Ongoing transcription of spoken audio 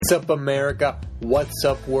What's up, America? What's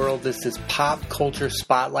up, world? This is Pop Culture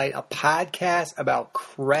Spotlight, a podcast about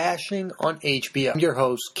Crashing on HBO. I'm your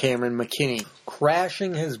host, Cameron McKinney.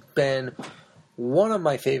 Crashing has been one of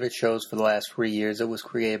my favorite shows for the last 3 years. It was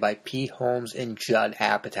created by Pete Holmes and Judd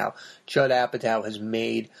Apatow. Judd Apatow has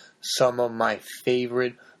made some of my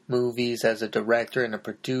favorite movies as a director and a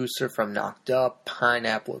producer, from Knocked Up,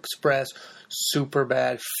 Pineapple Express,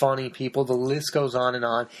 Superbad, Funny People, the list goes on and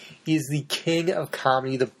on. He's the king of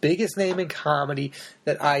comedy, the biggest name in comedy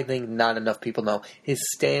that I think not enough people know. His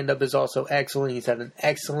stand-up is also excellent. He's had an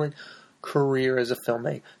excellent career as a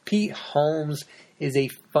filmmaker. Pete Holmes is a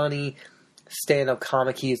funny stand-up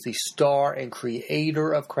comic. He is the star and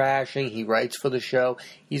creator of Crashing. He writes for the show.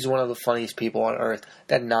 He's one of the funniest people on earth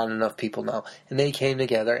that not enough people know. And they came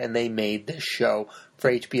together and they made this show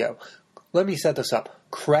for HBO. Let me set this up.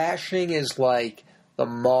 Crashing is like the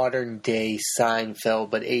modern day Seinfeld,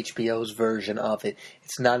 but HBO's version of it.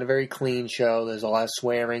 It's not a very clean show. There's a lot of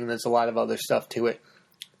swearing. There's a lot of other stuff to it.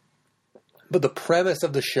 But the premise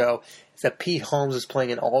of the show is that Pete Holmes is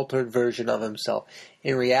playing an altered version of himself.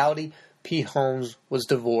 In reality, Pete Holmes was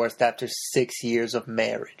divorced after 6 years of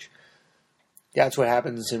marriage. That's what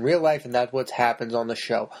happens in real life, and that's what happens on the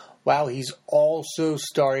show. While he's also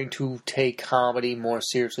starting to take comedy more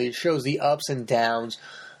seriously, it shows the ups and downs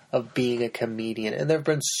of being a comedian. And there have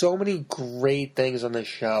been so many great things on the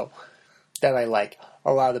show that I like.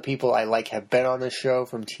 A lot of the people I like have been on the show,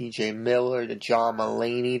 from TJ Miller to John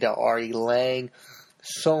Mulaney to Artie Lang.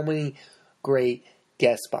 So many great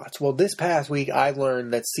guest spots. Well, this past week I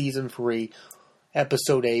learned that Season 3,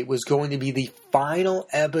 Episode 8 was going to be the final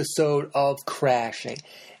episode of Crashing.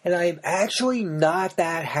 And I am actually not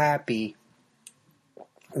that happy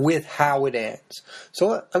with how it ends.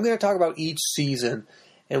 So I'm going to talk about each season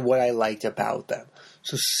and what I liked about them.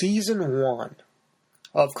 So Season 1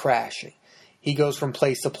 of Crashing, he goes from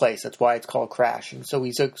place to place. That's why it's called Crashing. So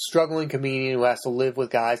he's a struggling comedian who has to live with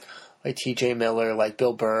guys like TJ Miller, like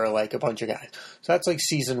Bill Burr, like a bunch of guys. So that's like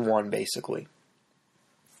Season 1, basically.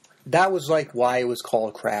 That was like why it was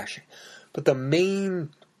called Crashing. But the main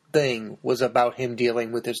thing was about him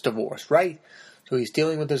dealing with his divorce, right? So he's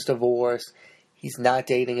dealing with his divorce. He's not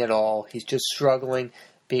dating at all. He's just struggling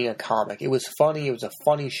being a comic. It was funny. It was a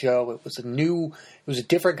funny show. It was a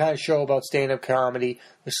different kind of show about stand-up comedy.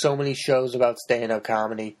 There's so many shows about stand-up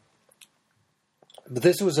comedy. But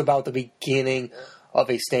this was about the beginning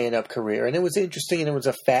of a stand-up career. And it was interesting, and it was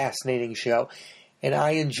a fascinating show. And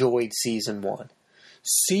I enjoyed Season 1.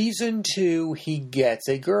 Season 2, he gets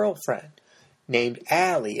a girlfriend named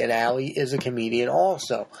Allie, and Allie is a comedian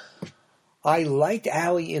also. I liked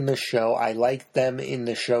Allie in the show. I liked them in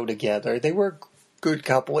the show together. They were a good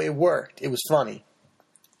couple. It worked. It was funny.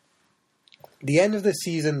 The end of the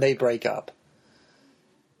season, they break up.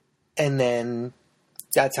 And then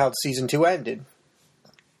that's how Season 2 ended.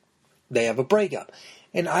 They have a breakup.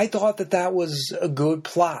 And I thought that was a good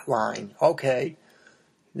plot line. Okay,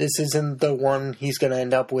 this isn't the one he's going to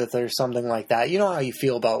end up with or something like that. You know how you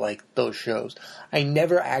feel about like those shows. I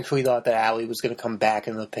never actually thought that Allie was going to come back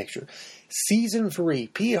into the picture. Season 3,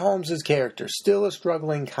 Pete Holmes' character, still a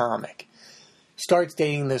struggling comic, starts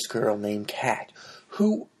dating this girl named Kat,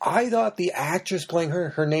 who I thought the actress playing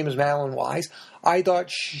her name is Madeline Wise, I thought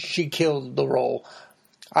she killed the role.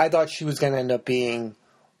 I thought she was going to end up being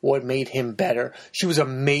what made him better. She was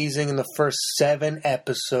amazing in the first 7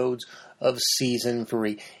 episodes of Season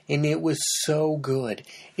 3, and it was so good.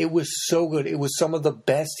 It was so good. It was some of the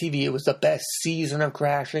best TV. It was the best season of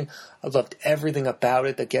Crashing. I loved everything about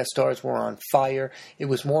it. The guest stars were on fire. It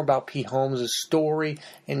was more about Pete Holmes' story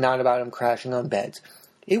and not about him crashing on beds.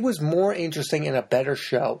 It was more interesting and a better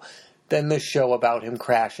show than the show about him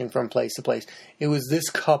crashing from place to place. It was this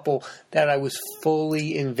couple that I was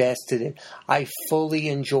fully invested in. I fully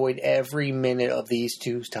enjoyed every minute of these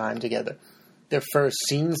two's time together. Their first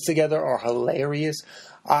scenes together are hilarious.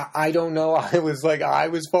 I don't know. I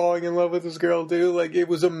was falling in love with this girl too. Like, it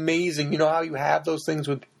was amazing. You know how you have those things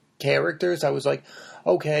with characters? I was like,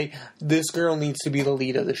 okay, this girl needs to be the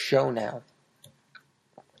lead of the show now.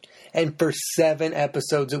 And for 7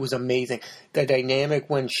 episodes, it was amazing. The dynamic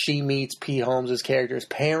when she meets Pete Holmes' character's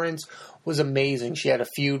parents was amazing. She had a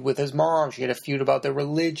feud with his mom. She had a feud about their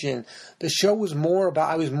religion. The show was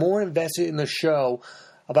I was more invested in the show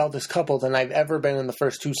about this couple than I've ever been in the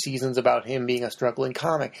first 2 seasons about him being a struggling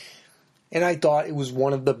comic. And I thought it was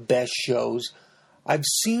one of the best shows I've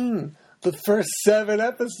seen. The first 7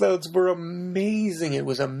 episodes were amazing. It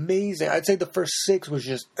was amazing. I'd say the first 6 was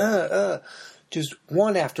just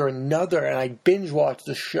one after another, and I binge watched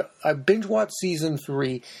the show. I binge watched Season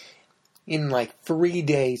 3 in like 3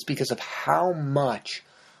 days because of how much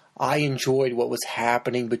I enjoyed what was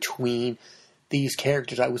happening between these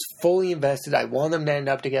characters. I was fully invested. I wanted them to end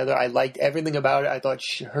up together. I liked everything about it. I thought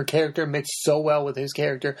her character mixed so well with his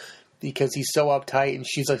character because he's so uptight and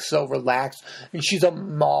she's like so relaxed. And she's a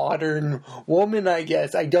modern woman, I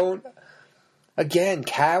guess. Again,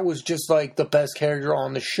 Kat was just like the best character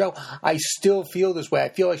on the show. I still feel this way. I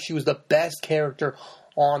feel like she was the best character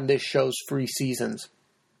on this show's 3 seasons.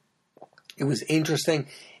 It was interesting.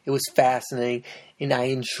 It was fascinating. And I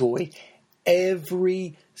enjoyed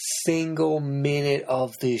every single minute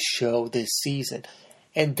of this show this season.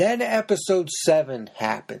 And then episode 7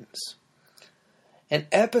 happens. And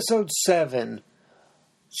episode 7,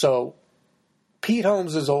 so Pete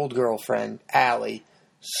Holmes' old girlfriend, Allie,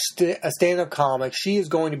 a stand-up comic, she is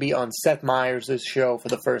going to be on Seth Meyers' show for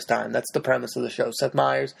the first time. That's the premise of the show. Seth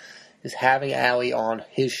Meyers is having Allie on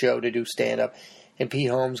his show to do stand-up. And Pete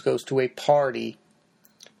Holmes goes to a party,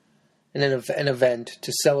 and an event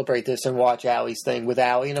to celebrate this and watch Allie's thing with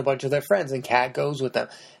Allie and a bunch of their friends. And Kat goes with them.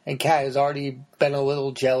 And Kat has already been a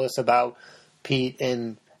little jealous about Pete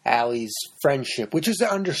and Allie's friendship, which is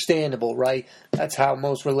understandable, right? That's how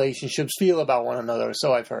most relationships feel about one another,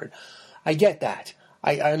 so I've heard. I get that.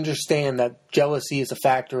 I understand that jealousy is a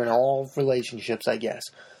factor in all relationships, I guess.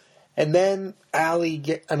 And then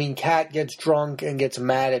Kat gets drunk and gets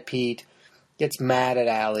mad at Pete, gets mad at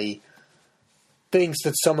Allie, thinks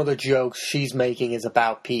that some of the jokes she's making is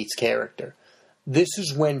about Pete's character. This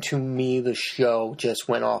is when, to me, the show just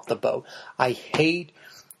went off the boat. I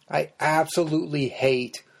absolutely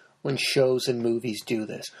hate when shows and movies do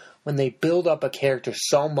this. When they build up a character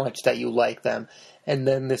so much that you like them, and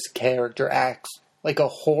then this character acts like a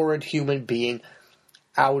horrid human being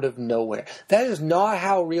out of nowhere. That is not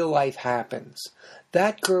how real life happens.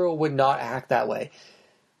 That girl would not act that way.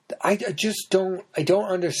 I don't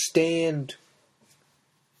understand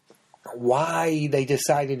why they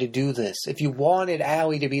decided to do this. If you wanted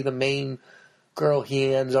Allie to be the main girl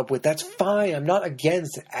he ends up with, that's fine. I'm not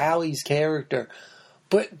against Allie's character.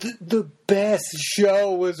 But the best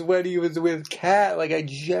show was when he was with Kat. Like, I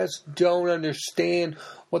just don't understand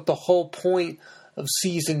what the whole point of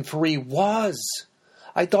season 3 was.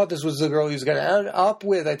 I thought this was the girl he was going to end up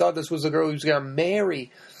with. I thought this was the girl he was going to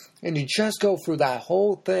marry. And you just go through that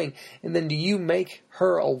whole thing. And then do you make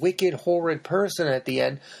her a wicked, horrid person at the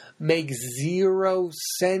end? Makes zero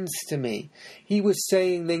sense to me. He was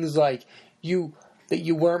saying things like, that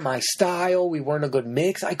you weren't my style, we weren't a good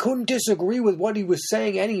mix. I couldn't disagree with what he was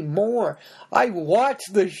saying anymore. I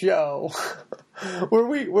watched the show. Were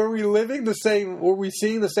we living the same, were we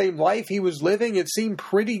seeing the same life he was living? It seemed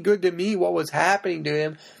pretty good to me what was happening to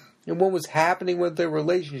him and what was happening with their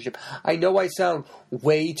relationship. I know I sound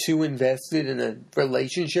way too invested in a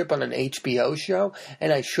relationship on an HBO show,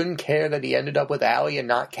 and I shouldn't care that he ended up with Allie and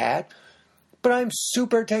not Kat. But I'm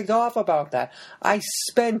super ticked off about that. I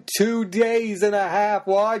spent 2 days and a half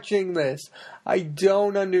watching this. I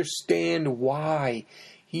don't understand why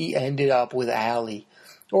he ended up with Allie.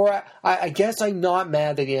 Or I guess I'm not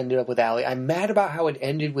mad that he ended up with Allie. I'm mad about how it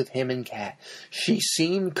ended with him and Kat. She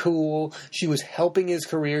seemed cool. She was helping his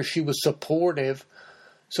career. She was supportive.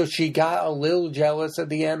 So she got a little jealous at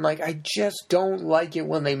the end. Like, I just don't like it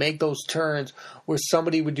when they make those turns where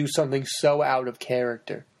somebody would do something so out of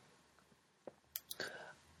character.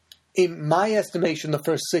 In my estimation, the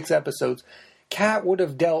first 6 episodes, Kat would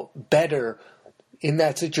have dealt better in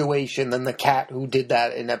that situation than the Kat who did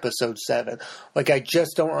that in episode 7. Like, I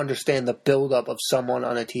just don't understand the buildup of someone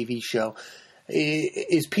on a TV show.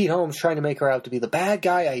 Is Pete Holmes trying to make her out to be the bad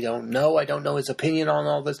guy? I don't know. I don't know his opinion on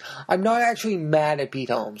all this. I'm not actually mad at Pete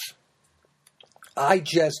Holmes. I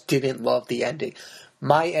just didn't love the ending.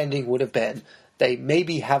 My ending would have been they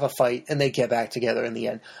maybe have a fight and they get back together in the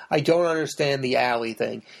end. I don't understand the Allie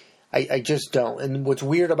thing. I just don't. And what's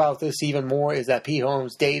weird about this even more is that Pete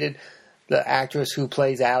Holmes dated the actress who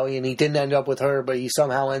plays Allie, and he didn't end up with her, but he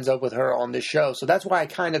somehow ends up with her on this show. So that's why I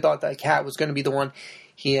kind of thought that Kat was going to be the one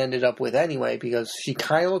he ended up with anyway, because she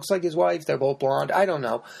kind of looks like his wife. They're both blonde. I don't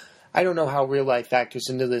know. I don't know how real life factors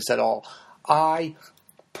into this at all. I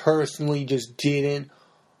personally just didn't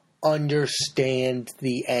understand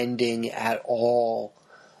the ending at all.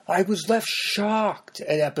 I was left shocked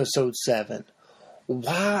at episode 7.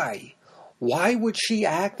 Why? Why would she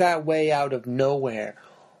act that way out of nowhere?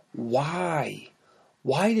 Why?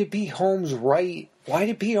 Why did Pete Holmes Why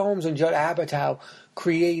did Pete Holmes and Judd Apatow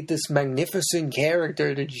create this magnificent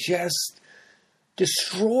character to just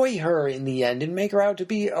destroy her in the end and make her out to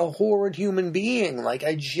be a horrid human being? Like,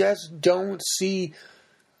 I just don't see...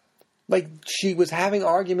 Like, she was having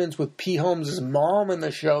arguments with Pete Holmes' mom in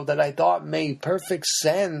the show that I thought made perfect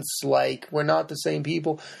sense. Like, we're not the same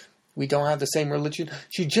people. We don't have the same religion.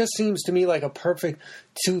 She just seems to me like a perfect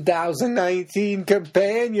 2019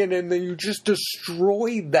 companion, and then you just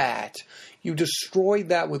destroyed that. You destroyed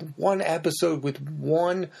that with one episode, with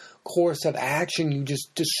one course of action. You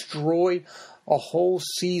just destroyed a whole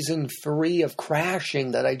season 3 of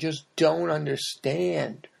Crashing that I just don't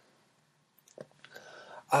understand.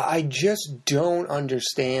 I just don't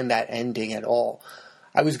understand that ending at all.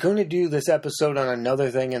 I was going to do this episode on another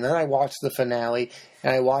thing, and then I watched the finale,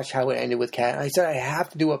 and I watched how it ended with Kat, and I said I have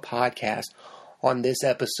to do a podcast on this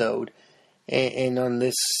episode and on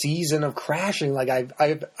this season of Crashing. Like,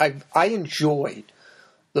 I enjoyed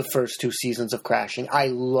the first 2 seasons of Crashing. I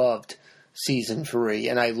loved season 3,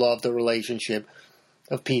 and I loved the relationship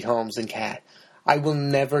of Pete Holmes and Kat. I will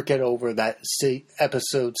never get over that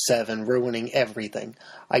episode 7 ruining everything.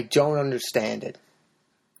 I don't understand it.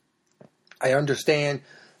 I understand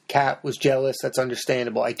Kat was jealous. That's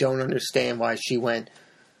understandable. I don't understand why she went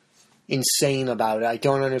insane about it. I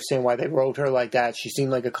don't understand why they wrote her like that. She seemed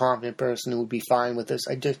like a confident person who would be fine with this.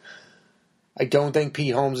 I don't think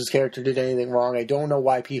Pete Holmes' character did anything wrong. I don't know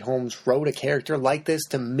why Pete Holmes wrote a character like this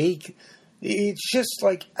to make... It's just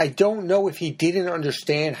like, I don't know if he didn't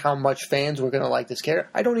understand how much fans were going to like this character.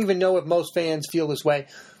 I don't even know if most fans feel this way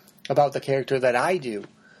about the character that I do.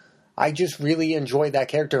 I just really enjoyed that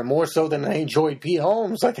character more so than I enjoyed Pete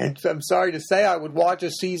Holmes. Like, I'm sorry to say, I would watch a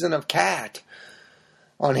season of Cat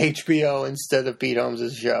on HBO instead of Pete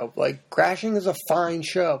Holmes' show. Like, Crashing is a fine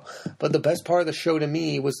show, but the best part of the show to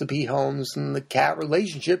me was the Pete Holmes and the Cat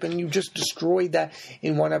relationship, and you just destroyed that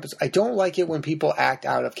in one episode. I don't like it when people act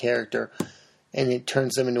out of character and it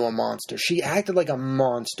turns them into a monster. She acted like a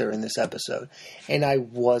monster in this episode, and I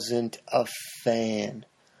wasn't a fan.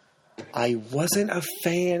 I wasn't a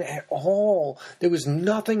fan at all. There was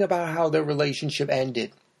nothing about how their relationship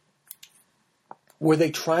ended. Were they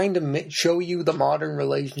trying to show you the modern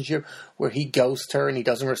relationship where he ghosts her and he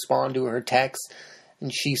doesn't respond to her text,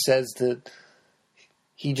 and she says that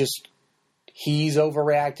he's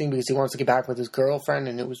overreacting because he wants to get back with his girlfriend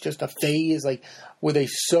and it was just a phase? Like, were they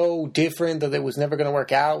so different that it was never going to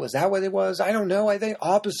work out? Was that what it was? I don't know. I think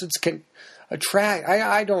opposites can attract.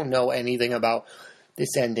 I don't know anything about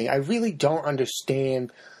this ending. I really don't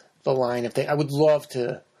understand the line of things. I would love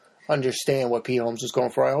to understand what Pete Holmes was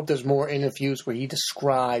going for. I hope there's more interviews where he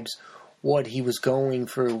describes what he was going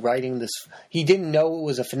through writing this. He didn't know it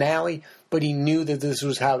was a finale, but he knew that this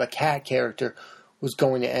was how the Cat character was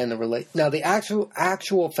going to end the relation. Now, the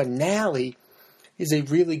actual finale is a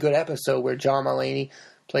really good episode where John Mulaney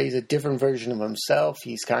plays a different version of himself.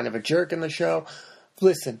 He's kind of a jerk in the show.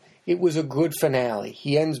 Listen, it was a good finale.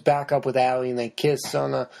 He ends back up with Allie and they kiss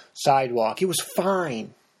on a sidewalk. It was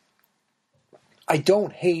fine. I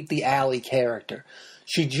don't hate the Allie character.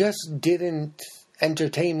 She just didn't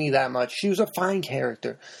entertain me that much. She was a fine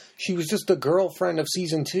character. She was just the girlfriend of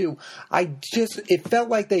season 2. It felt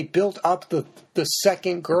like they built up the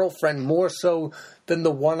second girlfriend more so than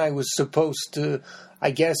the one I was supposed to,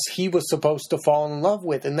 I guess he was supposed to fall in love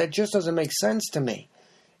with. And that just doesn't make sense to me.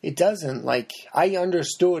 It doesn't. Like, I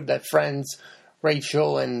understood that friends,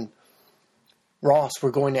 Rachel and Ross, were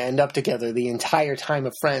going to end up together the entire time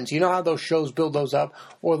of Friends. You know how those shows build those up?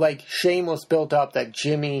 Or like Shameless built up that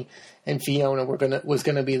Jimmy and Fiona was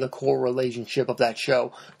gonna be the core relationship of that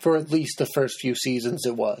show for at least the first few seasons.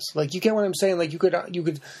 It was. Like, you get what I'm saying? Like, you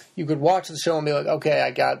could watch the show and be like, okay, I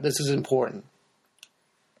got this is important.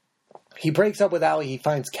 He breaks up with Allie, he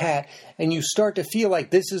finds Kat, and you start to feel like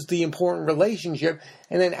this is the important relationship,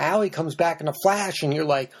 and then Allie comes back in a flash, and you're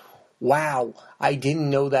like, wow, I didn't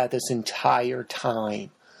know that this entire time.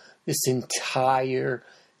 This entire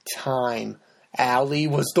time. Allie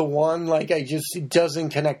was the one, like, it doesn't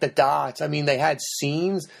connect the dots. I mean, they had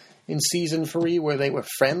scenes in season 3 where they were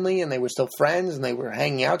friendly, and they were still friends, and they were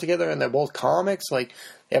hanging out together, and they're both comics, like,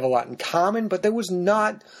 they have a lot in common, but there was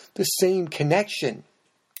not the same connection.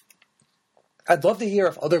 I'd love to hear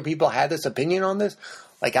if other people had this opinion on this,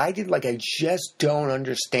 like I did. Like, I just don't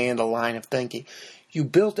understand the line of thinking. You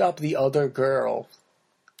built up the other girl,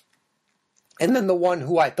 and then the one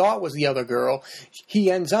who I thought was the other girl,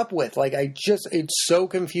 he ends up with. Like, it's so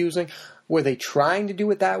confusing. Were they trying to do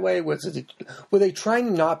it that way? Were they trying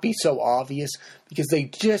to not be so obvious? Because they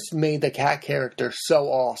just made the Cat character so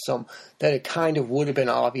awesome that it kind of would have been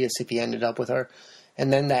obvious if he ended up with her.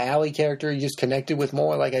 And then the Allie character, you just connected with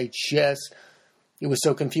more. Like, it was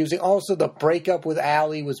so confusing. Also, the breakup with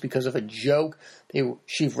Allie was because of a joke.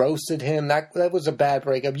 She roasted him. That was a bad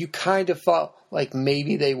breakup. You kind of felt like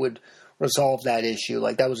maybe they would resolve that issue.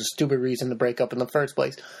 Like, that was a stupid reason to break up in the first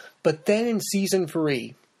place. But then in season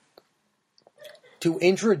 3, to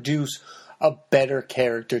introduce a better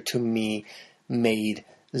character to me made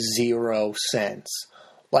zero sense.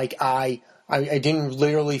 Like, I didn't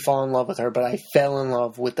literally fall in love with her, but I fell in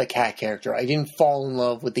love with the Kat character. I didn't fall in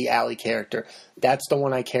love with the Allie character. That's the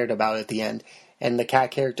one I cared about at the end. And the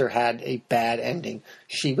Kat character had a bad ending.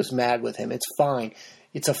 She was mad with him. It's fine.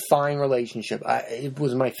 It's a fine relationship. It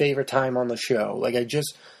was my favorite time on the show. Like,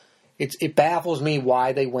 it baffles me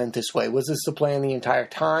why they went this way. Was this the plan the entire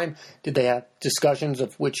time? Did they have discussions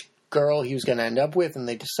of which girl he was going to end up with, and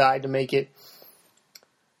they decide to make it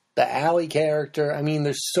the Allie character? I mean,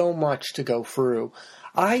 there's so much to go through.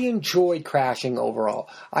 I enjoyed Crashing overall.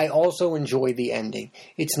 I also enjoyed the ending.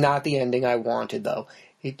 It's not the ending I wanted, though.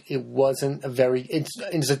 It wasn't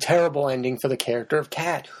it's a terrible ending for the character of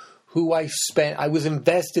Kat, who I was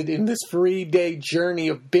invested in this 3-day journey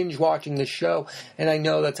of binge watching the show, and I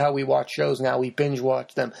know that's how we watch shows now. We binge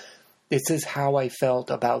watch them. This is how I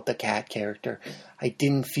felt about the Kat character. I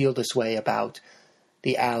didn't feel this way about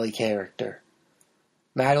the Allie character.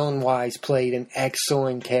 Madeline Wise played an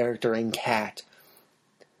excellent character in Kat.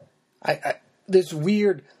 It's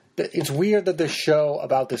weird that the show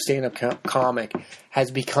about the stand-up comic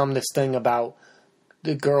has become this thing about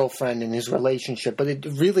the girlfriend and his relationship, but it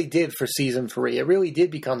really did for season 3. It really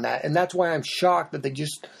did become that, and that's why I'm shocked that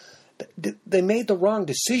they made the wrong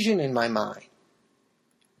decision in my mind.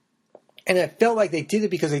 And I felt like they did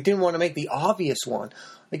it because they didn't want to make the obvious one.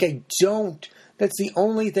 Like, that's the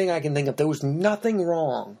only thing I can think of. There was nothing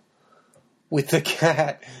wrong with the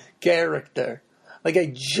Kat character. Like,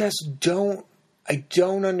 I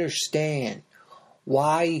don't understand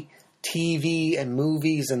why TV and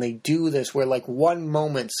movies, and they do this where, like, one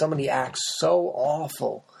moment somebody acts so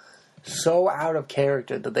awful, so out of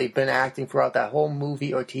character that they've been acting throughout that whole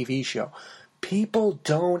movie or TV show. People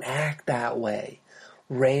don't act that way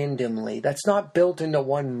randomly. That's not built into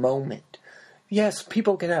one moment. Yes,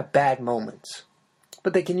 people can have bad moments,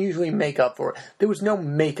 but they can usually make up for it. There was no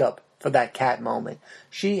makeup for that Kat moment.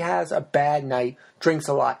 She has a bad night, drinks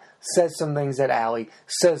a lot, says some things at Allie,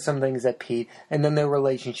 says some things at Pete, and then their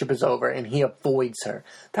relationship is over and he avoids her.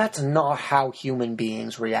 That's not how human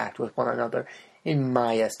beings react with one another, in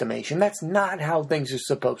my estimation. That's not how things are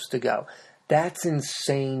supposed to go. That's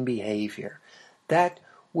insane behavior. That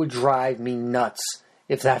would drive me nuts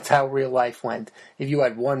if that's how real life went. If you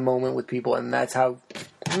had one moment with people and that's how...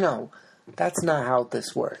 No, that's not how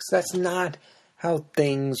this works. That's not how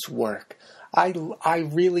things work. I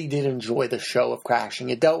really did enjoy the show of Crashing.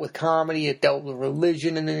 It dealt with comedy. It dealt with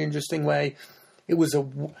religion in an interesting way.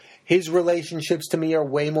 His relationships to me are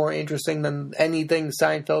way more interesting than anything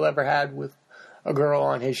Seinfeld ever had with a girl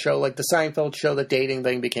on his show. Like the Seinfeld show, the dating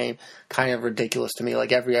thing became kind of ridiculous to me.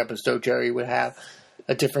 Like every episode, Jerry would have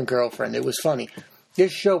a different girlfriend. It was funny.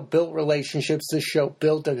 This show built relationships. This show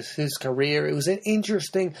built his career. It was an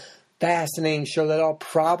interesting, fascinating show that I'll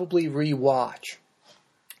probably rewatch.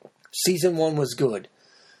 Season 1 was good.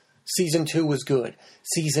 Season 2 was good.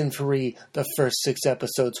 Season 3, the first 6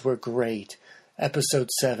 episodes were great. Episode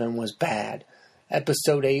 7 was bad.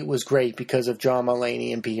 Episode 8 was great because of John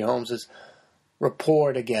Mulaney and Pete Holmes'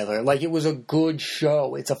 rapport together. Like, it was a good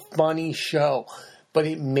show. It's a funny show. But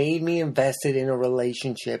it made me invested in a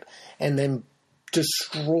relationship and then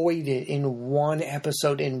destroyed it in one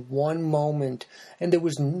episode, in one moment. And there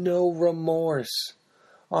was no remorse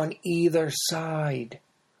on either side.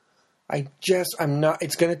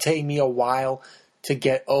 It's going to take me a while to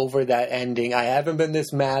get over that ending. I haven't been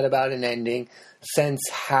this mad about an ending since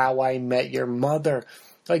How I Met Your Mother.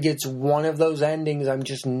 Like, it's one of those endings I'm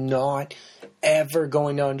just not ever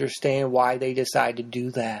going to understand why they decide to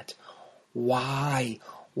do that. Why?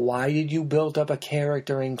 Why did you build up a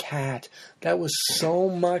character in Kat that was so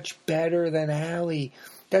much better than Allie?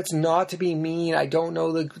 That's not to be mean. I don't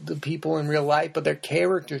know the people in real life, but their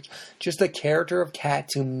characters, just the character of Kat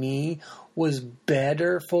to me was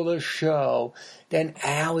better for the show than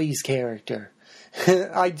Allie's character.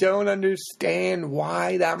 I don't understand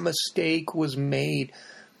why that mistake was made.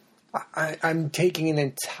 I'm taking an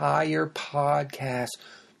entire podcast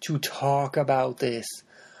to talk about this.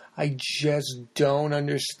 I just don't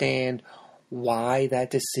understand why that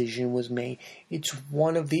decision was made. It's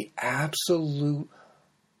one of the absolute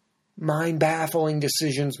mind-baffling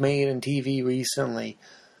decisions made in TV recently.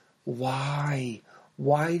 Why?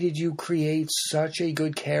 Why did you create such a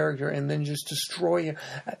good character and then just destroy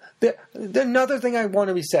it? Another thing I want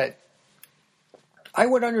to be said. I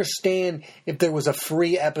would understand if there was a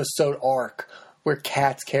 3-episode arc where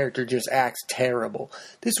Kat's character just acts terrible.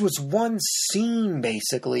 This was one scene,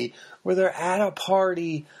 basically, where they're at a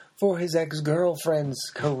party for his ex-girlfriend's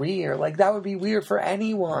career. Like, that would be weird for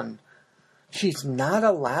anyone. She's not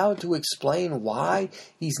allowed to explain why.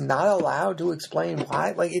 He's not allowed to explain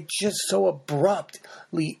why. Like, it just so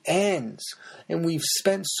abruptly ends. And we've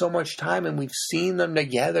spent so much time and we've seen them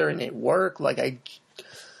together and it worked. Like,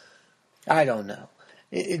 I don't know.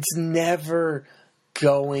 It's never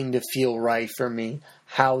going to feel right for me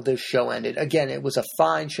how this show ended. Again, it was a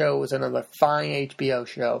fine show. It was another fine HBO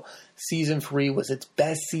show. Season 3 was its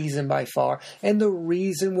best season by far. And the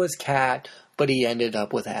reason was Kat, but he ended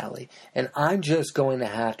up with Allie. And I'm just going to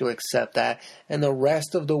have to accept that. And the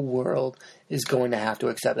rest of the world is going to have to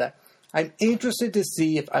accept that. I'm interested to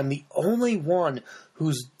see if I'm the only one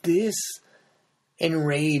who's this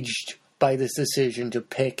enraged by this decision to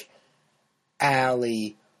pick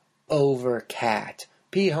Allie over Kat.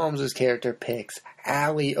 Pete Holmes' character picks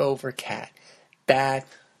Allie over Kat. That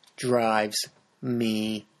drives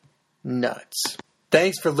me nuts.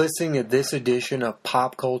 Thanks for listening to this edition of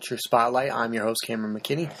Pop Culture Spotlight. I'm your host, Cameron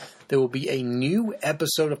McKinney. There will be a new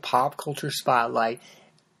episode of Pop Culture Spotlight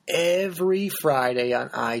every Friday on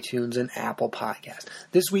iTunes and Apple Podcasts.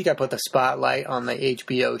 This week I put the spotlight on the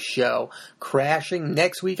HBO show Crashing.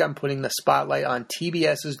 Next week I'm putting the spotlight on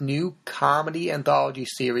TBS's new comedy anthology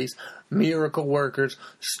series, Miracle Workers,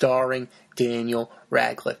 starring Daniel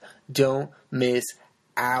Radcliffe. Don't miss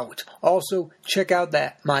out. Also, check out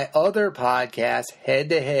my other podcast, Head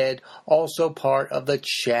to Head, also part of the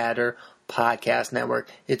Chatter Podcast Network.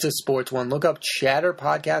 It's a sports one. Look up Chatter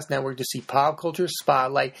Podcast Network to see Pop Culture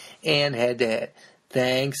Spotlight and Head to Head.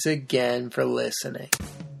 Thanks again for listening.